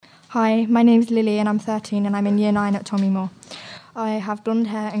Hi, my name's Lily and I'm 13 and I'm in Year 9 at Tommy Moore. I have blonde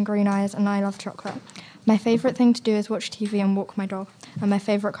hair and green eyes and I love chocolate. My favourite thing to do is watch TV and walk my dog, and my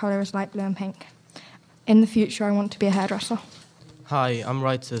favourite colour is light blue and pink. In the future, I want to be a hairdresser. Hi, I'm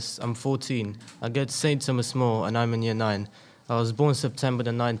Ritus. I'm 14. I go to St. Thomas More and I'm in Year 9. I was born September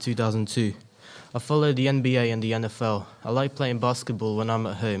the 9th, 2002. I follow the NBA and the NFL. I like playing basketball when I'm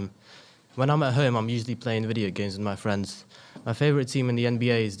at home. When I'm at home, I'm usually playing video games with my friends. My favourite team in the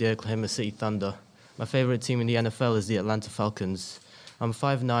NBA is the Oklahoma City Thunder. My favourite team in the NFL is the Atlanta Falcons. I'm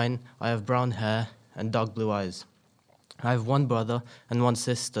 5'9", I have brown hair and dark blue eyes. I have one brother and one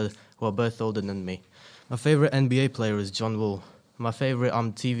sister who are both older than me. My favourite NBA player is John Wall. My favourite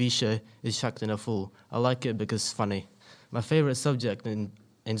TV show is Shaqtin' a Fool. I like it because it's funny. My favourite subject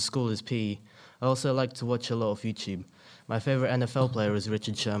in school is PE. I also like to watch a lot of YouTube. My favourite NFL player is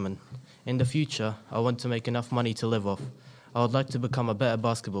Richard Sherman. In the future, I want to make enough money to live off. I would like to become a better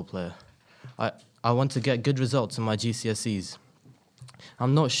basketball player. I want to get good results in my GCSEs.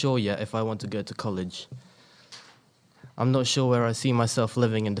 I'm not sure yet if I want to go to college. I'm not sure where I see myself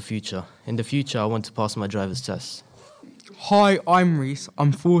living in the future. In the future, I want to pass my driver's test. Hi, I'm Reese.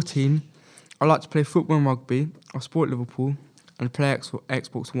 I'm 14. I like to play football and rugby. I support Liverpool and play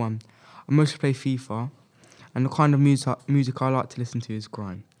Xbox One. I mostly play FIFA, and the kind of music I like to listen to is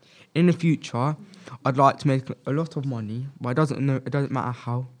grime. In the future, I'd like to make a lot of money, but it doesn't matter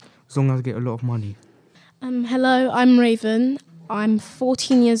how, as long as I get a lot of money. Hello, I'm Raven. I'm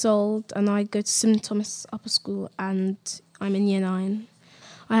 14 years old and I go to St. Thomas Upper School and I'm in Year 9.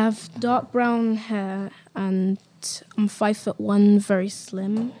 I have dark brown hair and I'm 5'1", very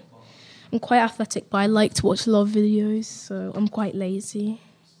slim. I'm quite athletic, but I like to watch a lot of videos, so I'm quite lazy.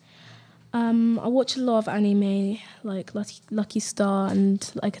 I watch a lot of anime, like Lucky Star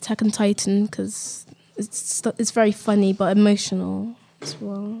and like Attack on Titan, because it's very funny but emotional as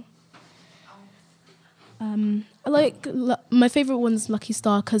well. My favourite one's Lucky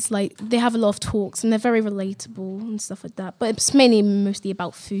Star because like they have a lot of talks and they're very relatable and stuff like that. But it's mostly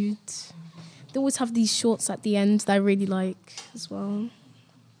about food. They always have these shorts at the end that I really like as well.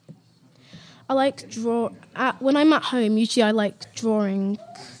 I like when I'm at home. Usually I like drawing,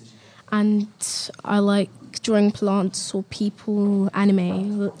 and I like drawing plants or people,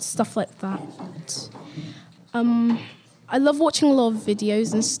 anime, stuff like that. I love watching a lot of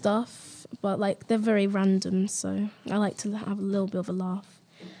videos and stuff, but like they're very random, so I like to have a little bit of a laugh.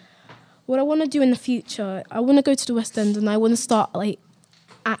 What I want to do in the future, I want to go to the West End and I want to start like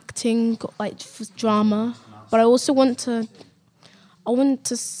acting, like for drama, but I also want to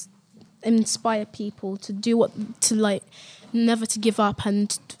inspire people to do never to give up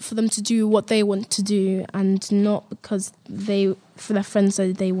and for them to do what they want to do and not because for their friends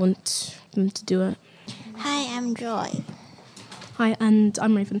that they want them to do it. Hi, I'm Joy. Hi, and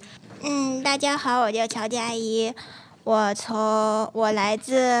I'm Raven. 大家好，我叫乔佳怡，我来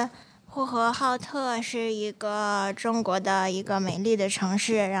自呼和浩特，是一个中国的一个美丽的城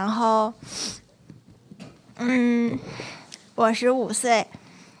市。然后，我15岁，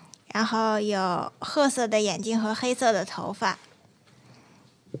然后有褐色的眼睛和黑色的头发。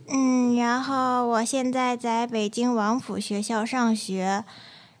然后我现在在北京王府学校上学，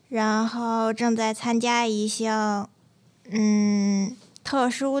然后正在参加一项特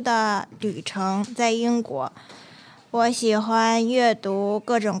殊的旅程，在英国。我喜欢阅读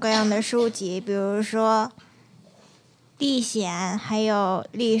各种各样的书籍，比如说历险，还有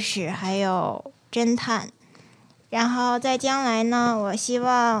历史，还有侦探。然后在将来呢，我希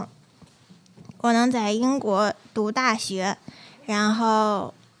望我能在英国读大学，然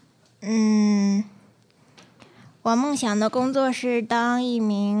后我梦想的工作是当一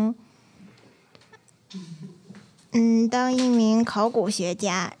名考古学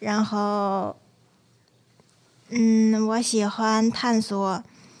家，然后我喜欢探索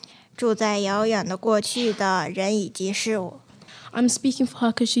住在遥远的过去的人以及事物。I'm speaking for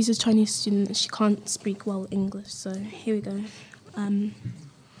her because she's a Chinese student and she can't speak well English. So here we go.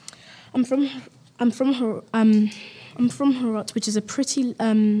 I'm from Herat, which is a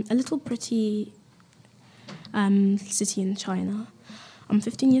little pretty city in China. I'm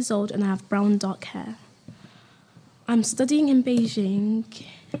 15 years old and I have brown dark hair. I'm studying in Beijing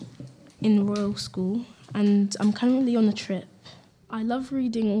in Royal School and I'm currently on a trip. I love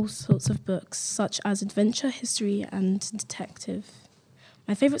reading all sorts of books, such as adventure, history, and detective.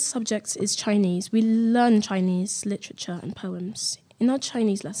 My favourite subject is Chinese. We learn Chinese literature and poems. In our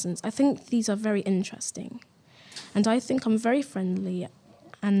Chinese lessons, I think these are very interesting. And I think I'm very friendly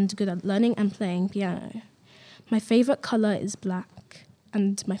and good at learning and playing piano. My favourite colour is black.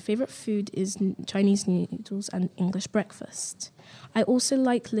 and my favorite food is Chinese noodles and English breakfast. I also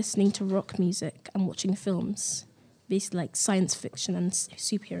like listening to rock music and watching films, basically like science fiction and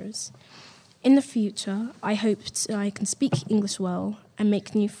superheroes. In the future, I hope I can speak English well and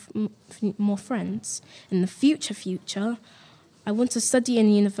make more friends. In the future, I want to study in a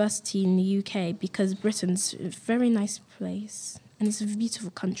university in the UK because Britain's a very nice place and it's a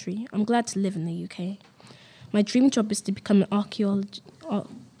beautiful country. I'm glad to live in the UK. My dream job is to become an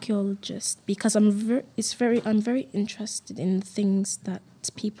archaeologist because I'm very interested in things that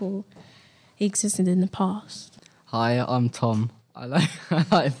people existed in the past. Hi, I'm Tom. I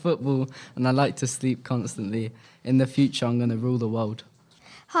like football and I like to sleep constantly. In the future, I'm going to rule the world.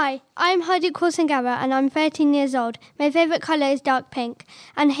 Hi, I'm Heidi Korsengara and I'm 13 years old. My favourite colour is dark pink.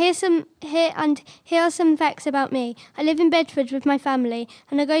 And here are some facts about me. I live in Bedford with my family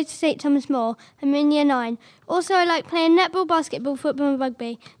and I go to St Thomas More. I'm in year 9. Also, I like playing netball, basketball, football and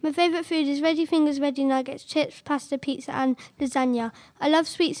rugby. My favourite food is ready fingers, ready nuggets, chips, pasta, pizza and lasagna. I love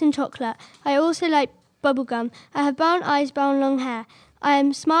sweets and chocolate. I also like bubblegum. I have brown eyes, brown long hair. I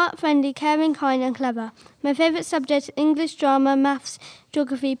am smart, friendly, caring, kind and clever. My favourite subjects are English, drama, maths,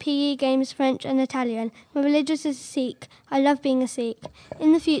 geography, PE, games, French and Italian. My religious is a Sikh. I love being a Sikh.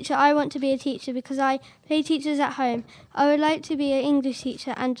 In the future, I want to be a teacher because I play teachers at home. I would like to be an English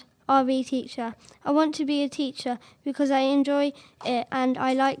teacher and RE teacher. I want to be a teacher because I enjoy it and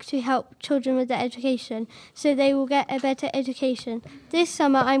I like to help children with their education so they will get a better education. This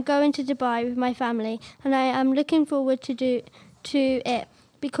summer, I'm going to Dubai with my family and I am looking forward to it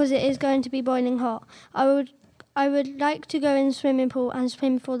because it is going to be boiling hot. I would like to go in the swimming pool and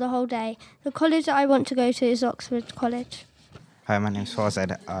swim for the whole day. The college that I want to go to is Oxford College. Hi, my name's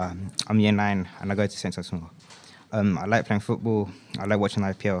Farzad. I'm year 9 and I go to St Thomas More. I like playing football, I like watching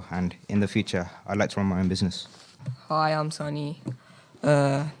IPL, and in the future I'd like to run my own business. Hi, I'm Sunny.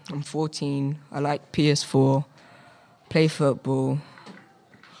 I'm 14. I like PS4, play football,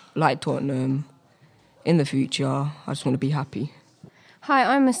 like Tottenham. In the future, I just want to be happy. Hi,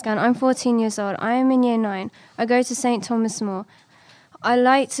 I'm Muskan. I'm 14 years old. I am in year 9. I go to St Thomas More. I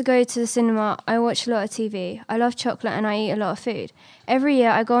like to go to the cinema. I watch a lot of TV. I love chocolate and I eat a lot of food. Every year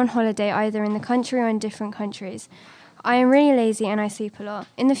I go on holiday either in the country or in different countries. I am really lazy and I sleep a lot.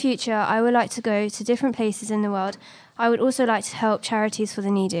 In the future, I would like to go to different places in the world. I would also like to help charities for the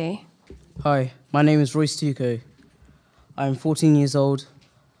needy. Hi, my name is Royce Tuco. I'm 14 years old.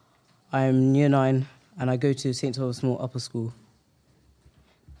 I am year 9 and I go to St Thomas More Upper School.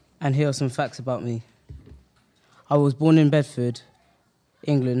 And here are some facts about me. I was born in Bedford,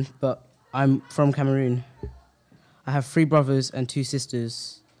 England, but I'm from Cameroon. I have 3 brothers and 2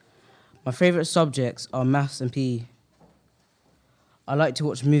 sisters. My favourite subjects are maths and PE. I like to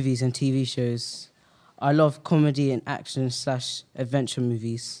watch movies and TV shows. I love comedy and action/adventure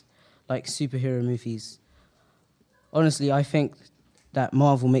movies, like superhero movies. Honestly, I think that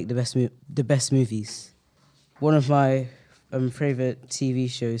Marvel make the best movies. One of my favourite TV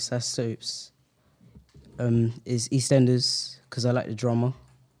shows/soaps is EastEnders, because I like the drama.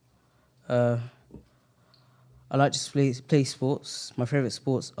 I like to play sports. My favourite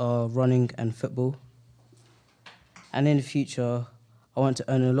sports are running and football. And in the future, I want to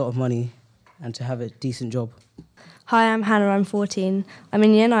earn a lot of money and to have a decent job. Hi, I'm Hannah, I'm 14. I'm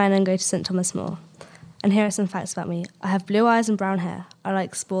in year 9 and go to St Thomas More. And here are some facts about me. I have blue eyes and brown hair. I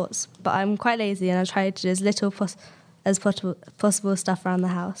like sports, but I'm quite lazy and I try to do as little as possible stuff around the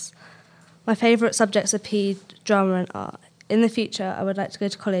house. My favourite subjects are PE, drama and art. In the future, I would like to go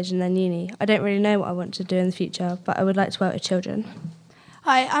to college and then uni. I don't really know what I want to do in the future, but I would like to work with children.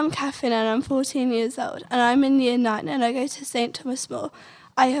 Hi, I'm Catherine and I'm 14 years old and I'm in year 9 and I go to St Thomas More.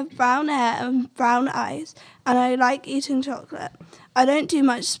 I have brown hair and brown eyes and I like eating chocolate. I don't do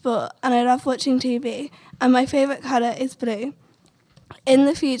much sport and I love watching TV and my favourite colour is blue. In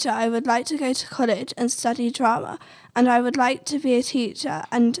the future, I would like to go to college and study drama and I would like to be a teacher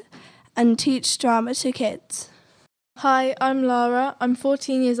and teach drama to kids. Hi, I'm Lara. I'm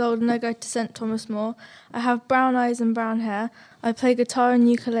 14 years old and I go to St Thomas More. I have brown eyes and brown hair. I play guitar and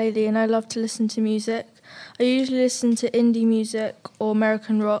ukulele and I love to listen to music. I usually listen to indie music or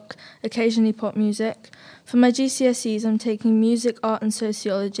American rock, occasionally pop music. For my GCSEs, I'm taking music, art and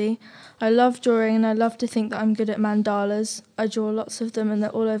sociology. I love drawing and I love to think that I'm good at mandalas. I draw lots of them and they're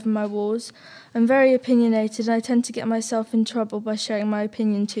all over my walls. I'm very opinionated and I tend to get myself in trouble by sharing my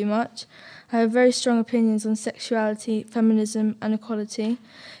opinion too much. I have very strong opinions on sexuality, feminism and equality.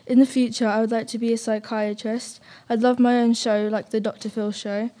 In the future, I would like to be a psychiatrist. I'd love my own show, like the Dr. Phil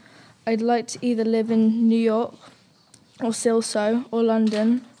show. I'd like to either live in New York or Silso or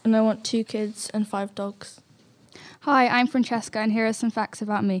London, and I want 2 kids and 5 dogs. Hi, I'm Francesca and here are some facts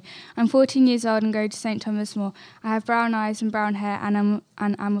about me. I'm 14 years old and go to St Thomas More. I have brown eyes and brown hair and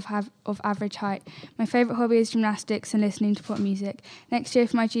am of average height. My favourite hobby is gymnastics and listening to pop music. Next year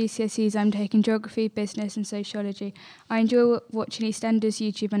for my GCSEs I'm taking geography, business and sociology. I enjoy watching EastEnders,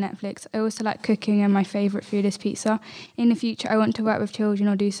 YouTube and Netflix. I also like cooking and my favourite food is pizza. In the future I want to work with children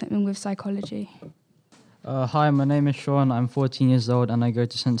or do something with psychology. Hi, my name is Sean. I'm 14 years old and I go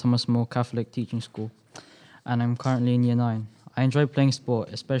to St Thomas More Catholic Teaching School. And I'm currently in year 9. I enjoy playing sport,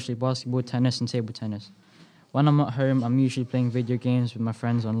 especially basketball, tennis and table tennis. When I'm at home, I'm usually playing video games with my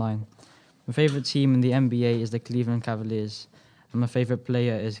friends online. My favourite team in the NBA is the Cleveland Cavaliers, and my favourite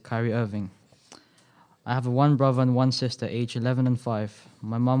player is Kyrie Irving. I have one brother and one sister, aged 11 and 5.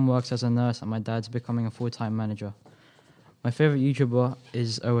 My mum works as a nurse and my dad's becoming a full-time manager. My favourite YouTuber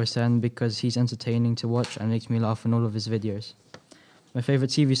is OSN because he's entertaining to watch and makes me laugh in all of his videos. My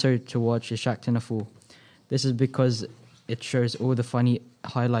favourite TV show to watch is Shaqtin' a Fool. This is because it shows all the funny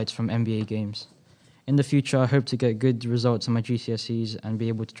highlights from NBA games. In the future, I hope to get good results on my GCSEs and be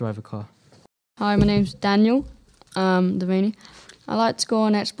able to drive a car. Hi, my name's Daniel Devaney. I like to go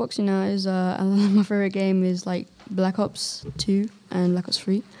on Xbox, my favourite game is like Black Ops 2 and Black Ops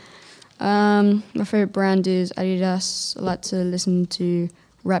 3. My favourite brand is Adidas. I like to listen to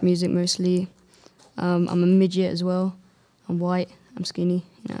rap music mostly. I'm a midget as well. I'm white, I'm skinny,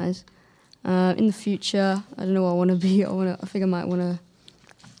 in the future, I don't know what I want to be. I think I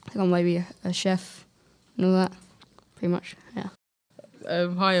might be a chef and all that, pretty much, yeah.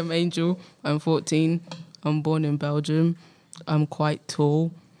 Hi, I'm Angel. I'm 14. I'm born in Belgium. I'm quite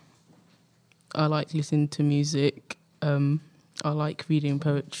tall. I like listening to music. I like reading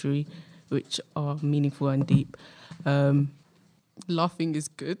poetry, which are meaningful and deep. Laughing is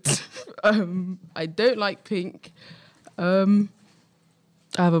good. I don't like pink.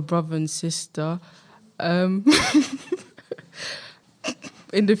 I have a brother and sister. In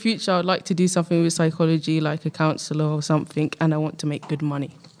the future, I'd like to do something with psychology, like a counsellor or something, and I want to make good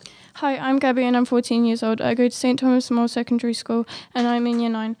money. Hi, I'm Gabby and I'm 14 years old. I go to St Thomas More Secondary School and I'm in year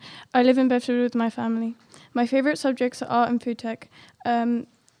 9. I live in Bedford with my family. My favourite subjects are art and food tech.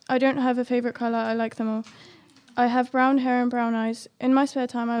 I don't have a favourite colour, I like them all. I have brown hair and brown eyes. In my spare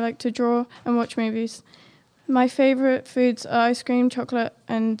time, I like to draw and watch movies. My favourite foods are ice cream, chocolate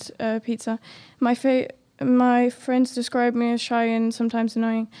and pizza. My friends describe me as shy and sometimes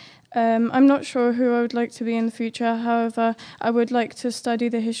annoying. I'm not sure who I would like to be in the future. However, I would like to study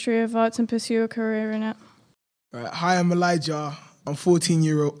the history of arts and pursue a career in it. Right. Hi, I'm Elijah. I'm 14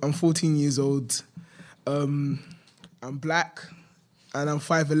 years old. I'm black and I'm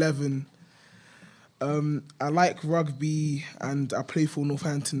 5'11". I like rugby and I play for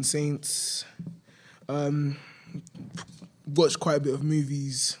Northampton Saints. Watch quite a bit of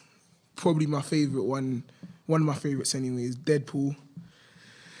movies. Probably my favourite one of my favourites anyway, is Deadpool.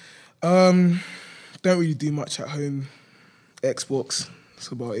 Don't really do much at home. Xbox, that's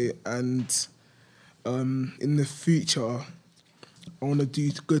about it. And in the future, I want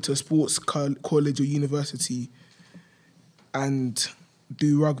to go to a sports college or university and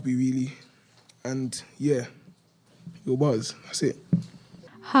do rugby, really. And yeah, your buzz, that's it.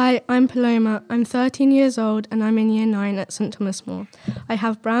 Hi, I'm Paloma. I'm 13 years old and I'm in year 9 at St Thomas More. I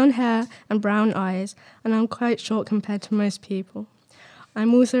have brown hair and brown eyes and I'm quite short compared to most people.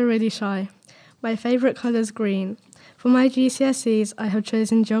 I'm also really shy. My favourite colour is green. For my GCSEs, I have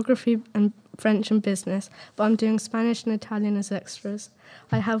chosen geography and French and business, but I'm doing Spanish and Italian as extras.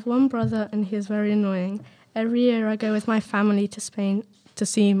 I have one brother and he is very annoying. Every year I go with my family to Spain to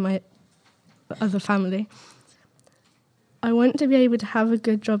see my other family. I want to be able to have a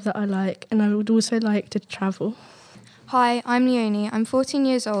good job that I like, and I would also like to travel. Hi, I'm Leonie. I'm 14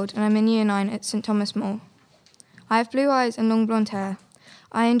 years old and I'm in year 9 at St Thomas More. I have blue eyes and long blonde hair.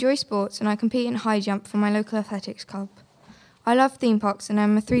 I enjoy sports and I compete in high jump for my local athletics club. I love theme parks and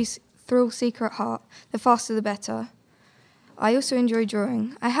I'm a thrill seeker at heart. The faster the better. I also enjoy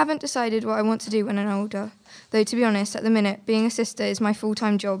drawing. I haven't decided what I want to do when I'm older, though to be honest, at the minute, being a sister is my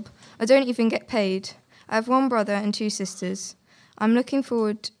full-time job. I don't even get paid. I have one brother and 2 sisters. I'm looking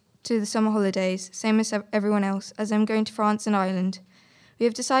forward to the summer holidays, same as everyone else, as I'm going to France and Ireland. We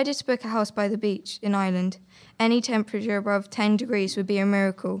have decided to book a house by the beach in Ireland. Any temperature above 10 degrees would be a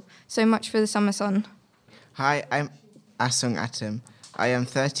miracle. So much for the summer sun. Hi, I'm Asung Atom. I am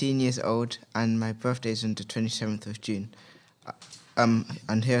 13 years old and my birthday is on the 27th of June.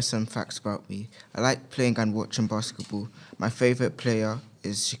 And here are some facts about me. I like playing and watching basketball. My favourite player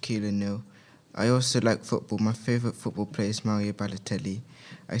is Shaquille O'Neal. I also like football. My favourite football player is Mario Balotelli.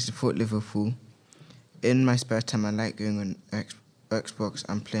 I support Liverpool. In my spare time, I like going on Xbox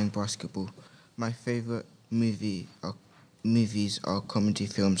and playing basketball. My favourite movies or comedy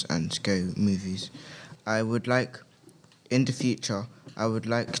films and scary movies. In the future, I would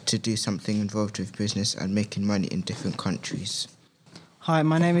like to do something involved with business and making money in different countries. Hi,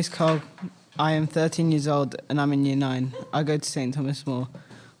 my name is Carl. I am 13 years old and I'm in Year 9. I go to St Thomas More.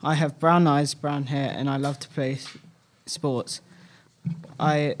 I have brown eyes, brown hair, and I love to play sports.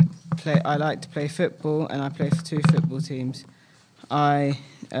 I like to play football and I play for 2 football teams. I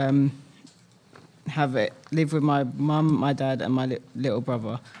live with my mum, my dad and my little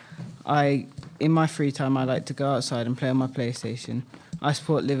brother. In my free time, I like to go outside and play on my PlayStation. I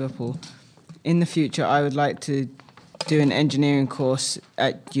support Liverpool. In the future, I would like to do an engineering course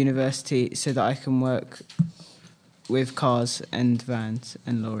at university so that I can work with cars and vans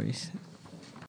and lorries.